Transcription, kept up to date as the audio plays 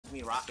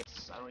Give me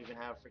rockets. I don't even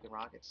have freaking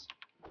rockets.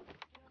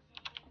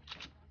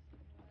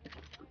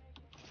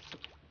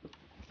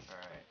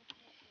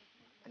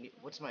 Alright.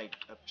 What's my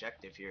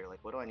objective here? Like,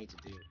 what do I need to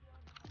do?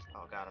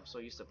 Oh god, I'm so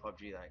used to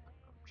PUBG that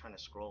I'm trying to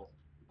scroll.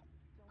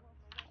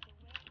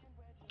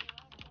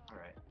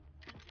 Alright.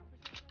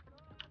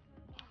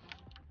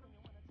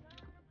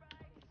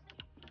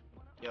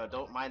 Yo,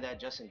 don't mind that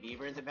Justin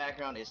Bieber in the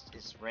background.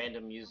 It's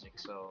random music,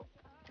 so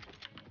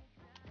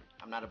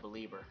I'm not a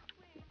believer.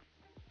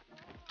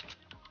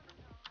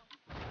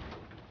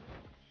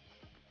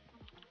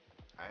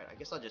 Alright, I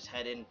guess I'll just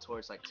head in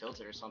towards like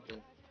Tilted or something.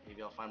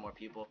 Maybe I'll find more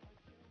people.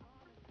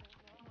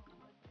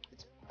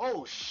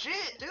 Oh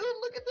shit, dude,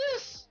 look at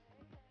this!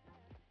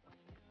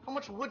 How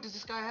much wood does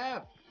this guy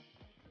have?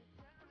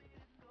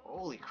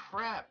 Holy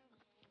crap.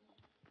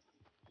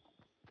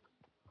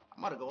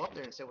 I'm about to go up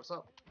there and say what's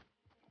up.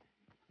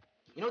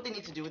 You know what they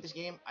need to do with this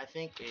game, I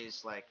think,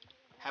 is like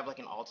have like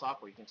an all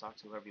talk where you can talk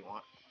to whoever you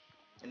want.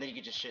 And then you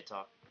can just shit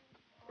talk.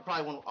 It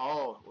probably won't.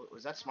 Oh,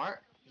 was that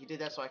smart? He did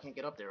that so I can't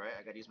get up there, right?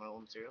 I gotta use my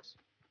own materials.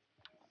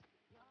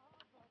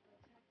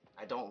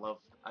 I don't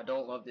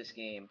love this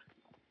game,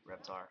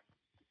 Reptar.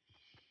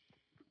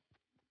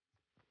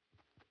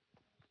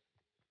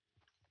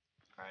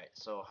 Alright,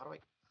 so how do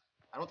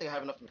I don't think I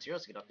have enough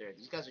materials to get up there.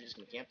 These guys are just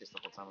gonna camp this the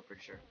whole time, I'm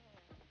pretty sure.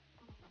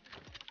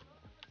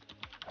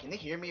 Can they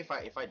hear me if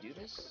I do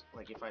this?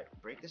 Like if I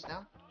break this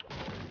down?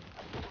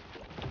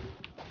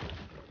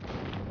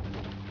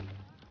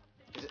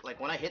 Is it like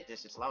when I hit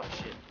this, it's loud as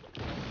shit.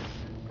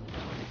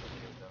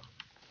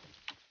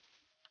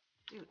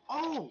 Dude,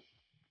 oh!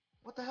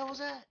 What the hell was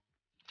that?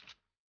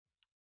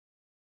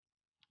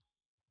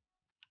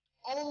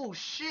 Oh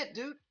shit,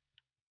 dude!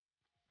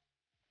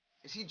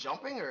 Is he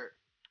jumping or?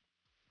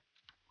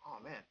 Oh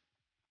man.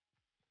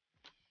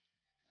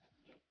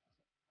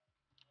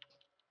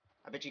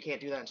 I bet you can't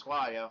do that in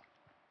squad, yo.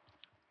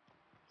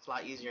 It's a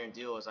lot easier in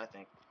duos, I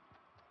think.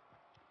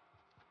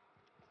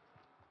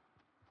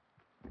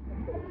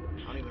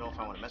 I don't even know if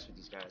I want to mess with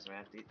these guys,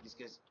 man. These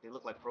guys, they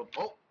look like pro.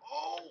 Oh!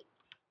 Oh!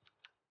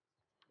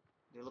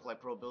 They look like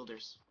pro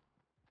builders.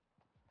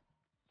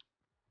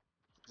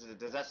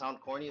 Does that sound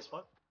corny as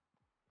fuck?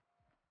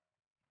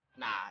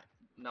 Nah,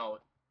 no.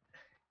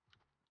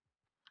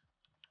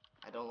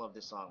 I don't love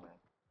this song, man.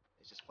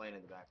 It's just playing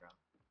in the background.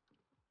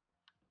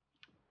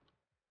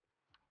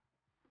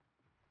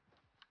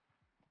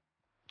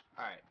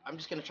 Alright, I'm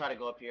just gonna try to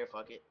go up here,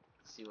 fuck it.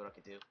 See what I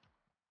can do.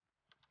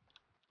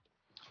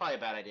 It's probably a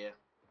bad idea.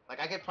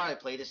 Like, I could probably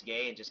play this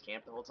gay and just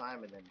camp the whole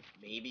time and then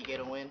maybe get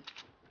a win.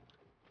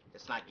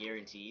 It's not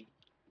guaranteed.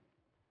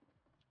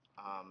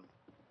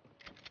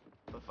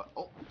 But if I,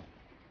 oh,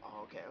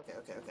 okay.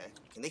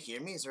 Can they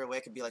hear me? Is there a way I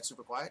could be like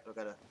super quiet? Or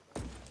gotta?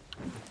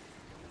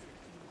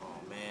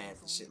 Oh man,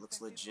 this shit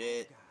looks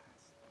legit.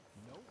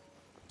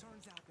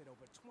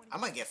 I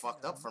might get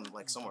fucked up from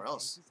like somewhere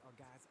else.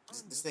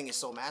 This thing is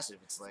so massive.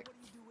 It's like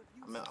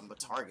I'm a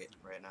target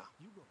right now.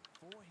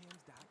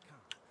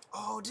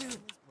 Oh dude.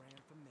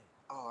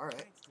 Oh, all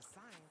right.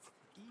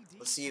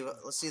 Let's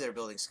see their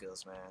building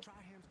skills, man.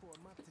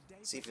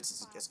 See if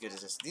it's as good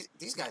as this.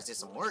 These guys did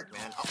some work,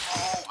 man.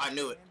 Oh, I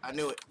knew it.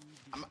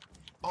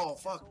 Oh,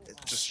 fuck.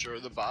 Destroy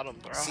the bottom,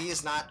 bro. C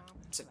is not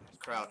to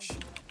crouch.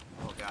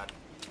 Oh, God.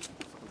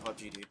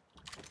 Fucking PUBG, dude.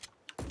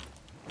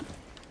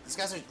 These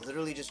guys are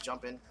literally just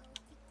jumping,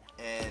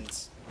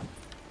 and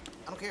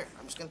I don't care.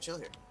 I'm just gonna chill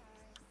here.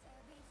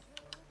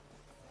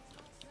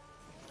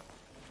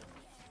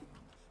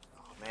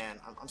 Oh, man.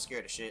 I'm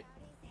scared of shit.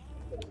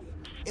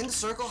 In the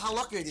circle? How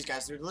lucky are these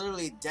guys? They're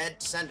literally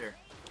dead center.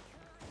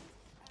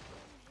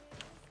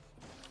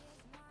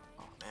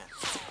 Oh, man.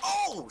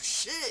 Oh,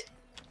 shit!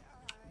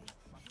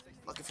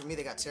 Lucky for me,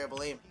 they got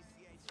terrible aim.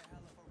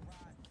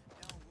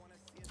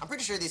 I'm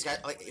pretty sure these guys,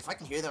 like, if I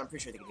can hear them, I'm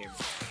pretty sure they can hear me.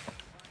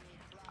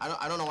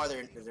 I don't know why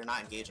they're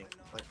not engaging.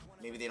 Like,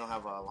 maybe they don't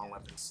have long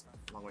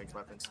range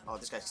weapons. Oh,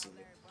 this guy can see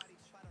me.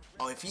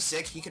 Oh, if he's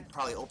sick, he could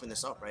probably open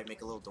this up, right?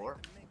 Make a little door.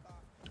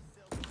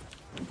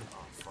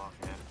 Oh, fuck,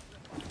 man.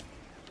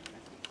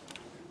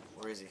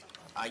 Where is he?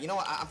 You know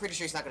what? I'm pretty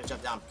sure he's not gonna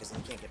jump down because then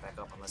he can't get back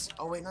up unless.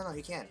 Oh wait, no,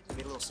 he can. He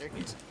made a little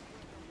staircase,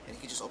 and he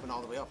can just open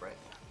all the way up, right?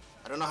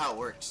 I don't know how it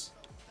works.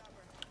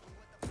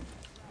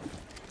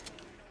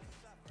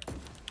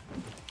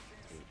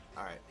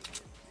 All right.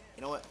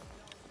 You know what?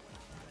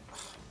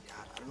 Oh,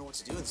 God, I don't know what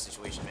to do in this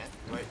situation, man.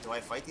 Do I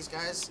fight these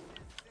guys?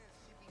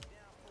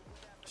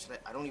 Should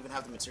I? I don't even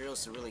have the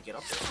materials to really get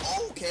up there.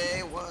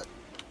 Okay, what?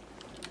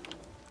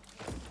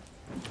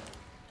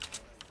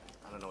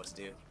 I don't know what to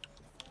do.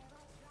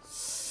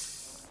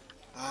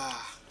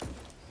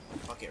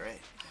 Fuck it,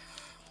 right?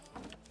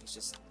 Let's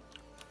just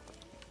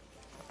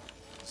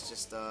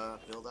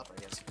build up,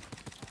 I guess.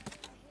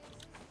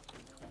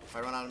 If I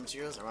run out of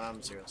materials, I run out of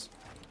materials.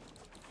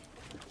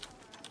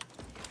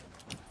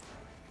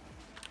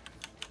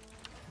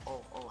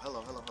 Oh,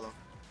 hello.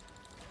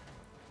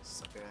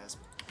 Sucker ass.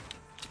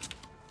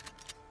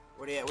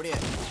 Where they at?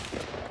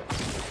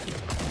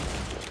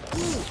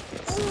 Ooh!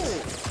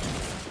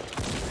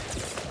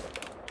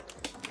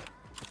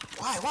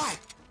 Why?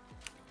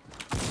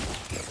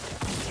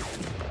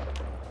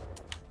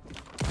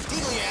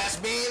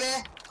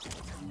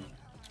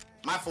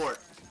 My fort.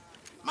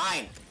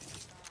 Mine.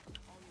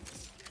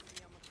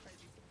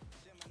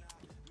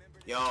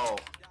 Yo.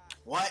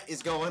 What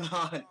is going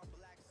on?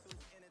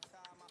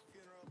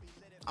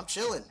 I'm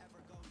chilling.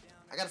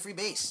 I got a free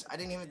base. I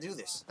didn't even do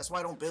this. That's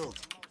why I don't build.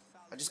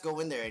 I just go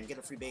in there and get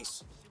a free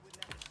base.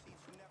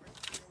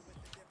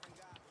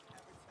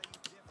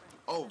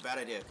 Oh, bad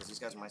idea, because these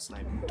guys might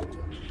snipe.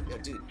 Yo,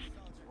 dude.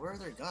 Where are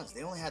their guns?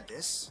 They only had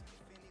this?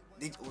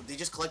 They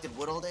just collected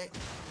wood all day?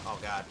 Oh,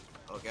 God.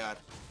 Oh, God.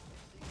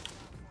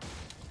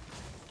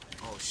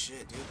 Oh,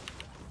 shit, dude.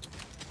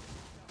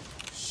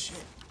 Shit.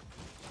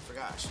 I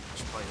forgot. I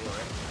should probably heal,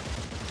 right?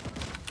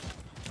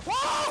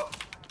 Whoa!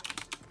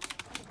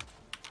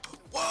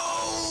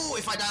 Whoa!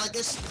 If I die like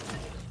this...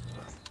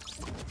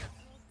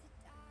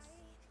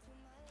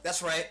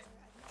 That's right.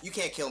 You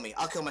can't kill me.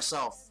 I'll kill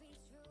myself.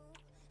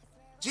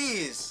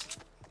 Jeez.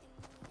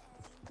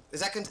 Is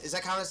that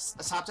count as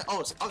a top 10?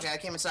 Oh, okay, I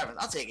came in 7th.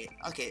 I'll take it.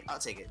 Okay, I'll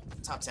take it.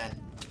 Top 10.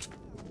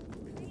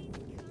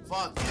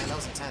 Fuck, man, that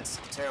was intense.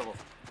 Terrible.